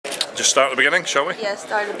Just start at the beginning, shall we? Yeah,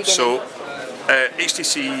 start at the beginning. So,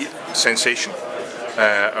 HTC Sensation,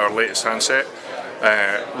 our latest handset,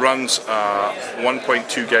 runs a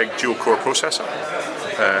 1.2 gig dual-core processor.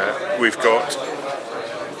 We've got a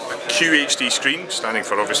QHD screen, standing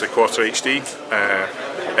for obviously Quarter HD.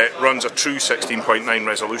 It runs a true 16.9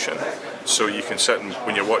 resolution, so you can sit and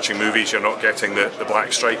when you're watching movies, you're not getting the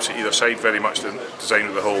black stripes at either side. Very much designed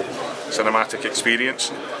with the whole cinematic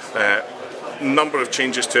experience. Number of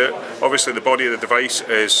changes to it. Obviously the body of the device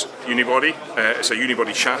is unibody. It's a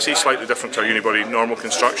unibody chassis, slightly different to a unibody normal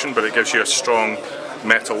construction, but it gives you a strong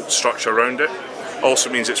metal structure around it.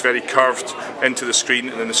 Also means it's very curved into the screen,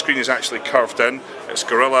 and then the screen is actually curved in. It's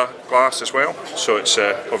Gorilla Glass as well, so it's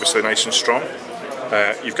obviously nice and strong.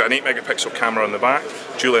 You've got an 8 megapixel camera on the back,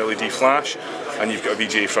 dual LED flash, and you've got a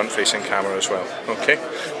VGA front-facing camera as well. Okay.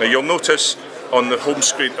 Now you'll notice on the home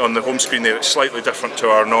screen there, it's slightly different to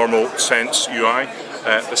our normal Sense UI.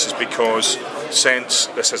 This is because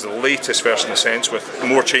this is the latest version of Sense with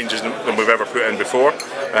more changes than we've ever put in before.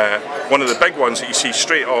 One of the big ones that you see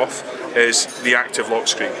straight off is the active lock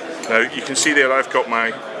screen. Now you can see there I've got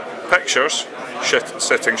my pictures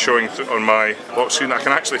sitting showing on my lock screen that I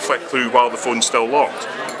can actually flick through while the phone's still locked,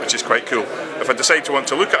 which is quite cool. If I decide to want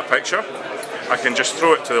to look at a picture, I can just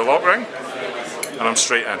throw it to the lock ring and I'm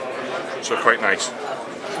straight in. So quite nice.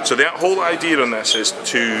 So the whole idea on this is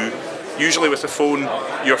to, usually with the phone,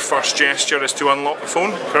 your first gesture is to unlock the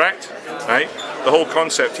phone, correct? Right? The whole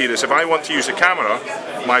concept here is if I want to use the camera,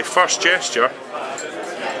 my first gesture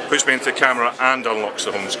puts me into the camera and unlocks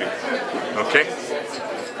the home screen. Okay?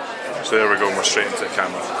 So there we go, we're straight into the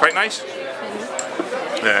camera. Quite nice.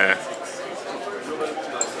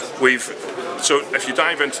 So if you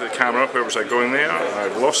dive into the camera, where was I going there?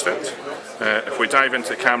 I've lost it. If we dive into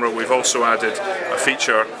the camera, we've also added a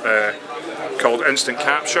feature called Instant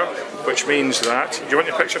Capture, which means that... Do you want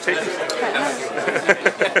your picture taken?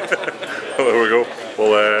 Oh, there we go.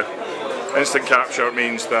 Well, Instant Capture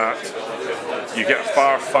means that you get a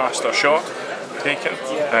far faster shot taken.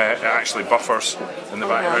 It actually buffers in the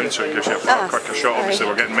background, so it gives you a far quicker shot. Obviously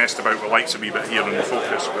we're getting messed about with lights a wee bit here in the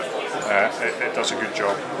focus, but it does a good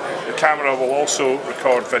job. The camera will also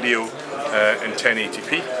record video in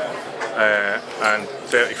 1080p and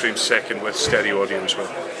 30 frames a second with stereo audio as well,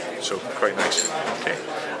 so quite nice. Okay.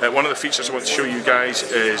 One of the features I want to show you guys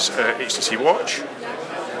is HTC Watch,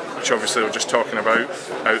 which obviously we're just talking about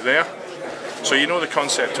out there. So you know the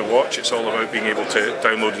concept of Watch, it's all about being able to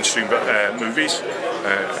download and stream movies.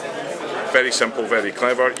 Very simple, very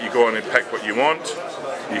clever. You go on and pick what you want.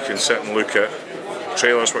 You can sit and look at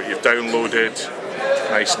trailers, what you've downloaded,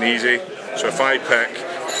 nice and easy. So if I pick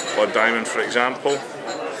Blood Diamond for example,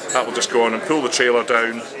 that will just go on and pull the trailer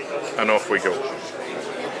down and off we go.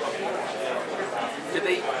 Did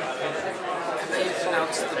they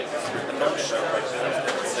announce the launch of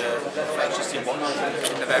HTC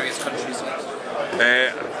Watch in the various countries?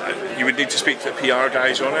 You would need to speak to the PR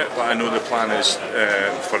guys on it, but I know the plan is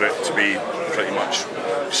for it to be pretty much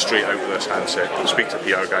straight out of this handset. Speak to the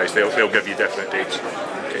PR guys, they'll give you definite dates.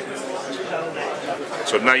 Okay.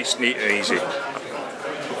 So nice, neat and easy.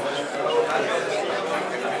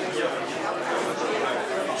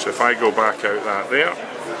 So if I go back out that there,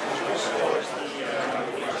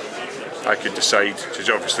 I could decide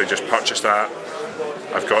to obviously just purchase that.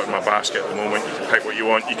 I've got it in my basket at the moment. You can pick what you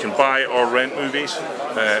want. You can buy or rent movies.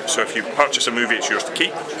 So if you purchase a movie, it's yours to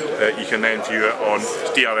keep. You can then view it on,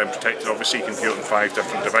 it's DRM protected obviously, you can view it on 5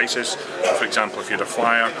 different devices. So for example, if you had a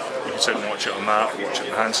flyer, you can sit and watch it on that, or watch it on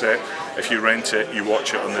the handset. If you rent it, you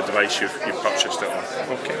watch it on the device you've purchased it on.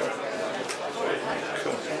 Okay.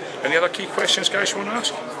 Cool. Any other key questions guys you want to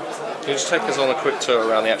ask? Can you just take us on a quick tour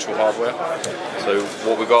around the actual hardware? So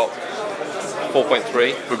what we've got,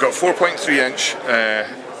 4.3. We've got 4.3 inch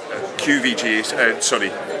QHD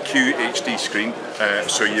screen.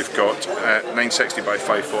 So you've got 960 by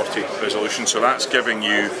 540 resolution. So that's giving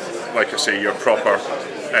you, like I say, your proper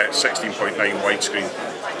 16.9 widescreen.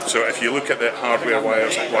 So if you look at the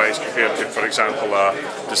hardware-wise compared to, for example, a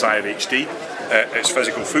Desire HD, its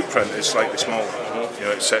physical footprint is slightly smaller. You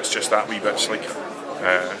know, it sits just that wee bit sleeker.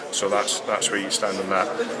 So that's where you stand on that.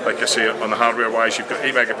 Like I say, on the hardware-wise, you've got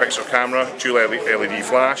 8 megapixel camera, dual LED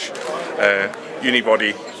flash,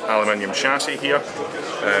 unibody aluminium chassis here.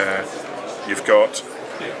 You've got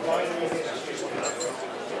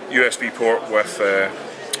USB port with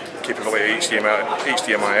capability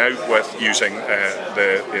HDMI out with using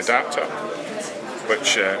the adapter,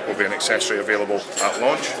 which will be an accessory available at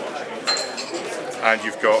launch. And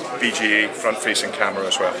you've got VGA front-facing camera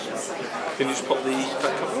as well. Can you just pop the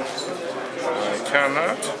back cover? I can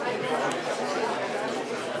that.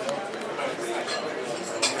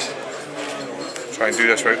 Try and do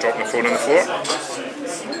this without dropping the phone on the floor.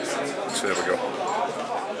 So there we go.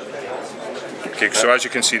 Okay, so as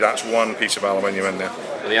you can see, that's one piece of aluminium in there.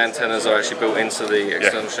 The antennas are actually built into the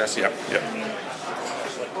external chassis. Yeah.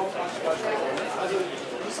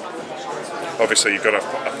 Obviously, you've got a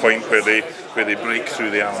point where they break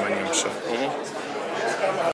through the aluminium. So.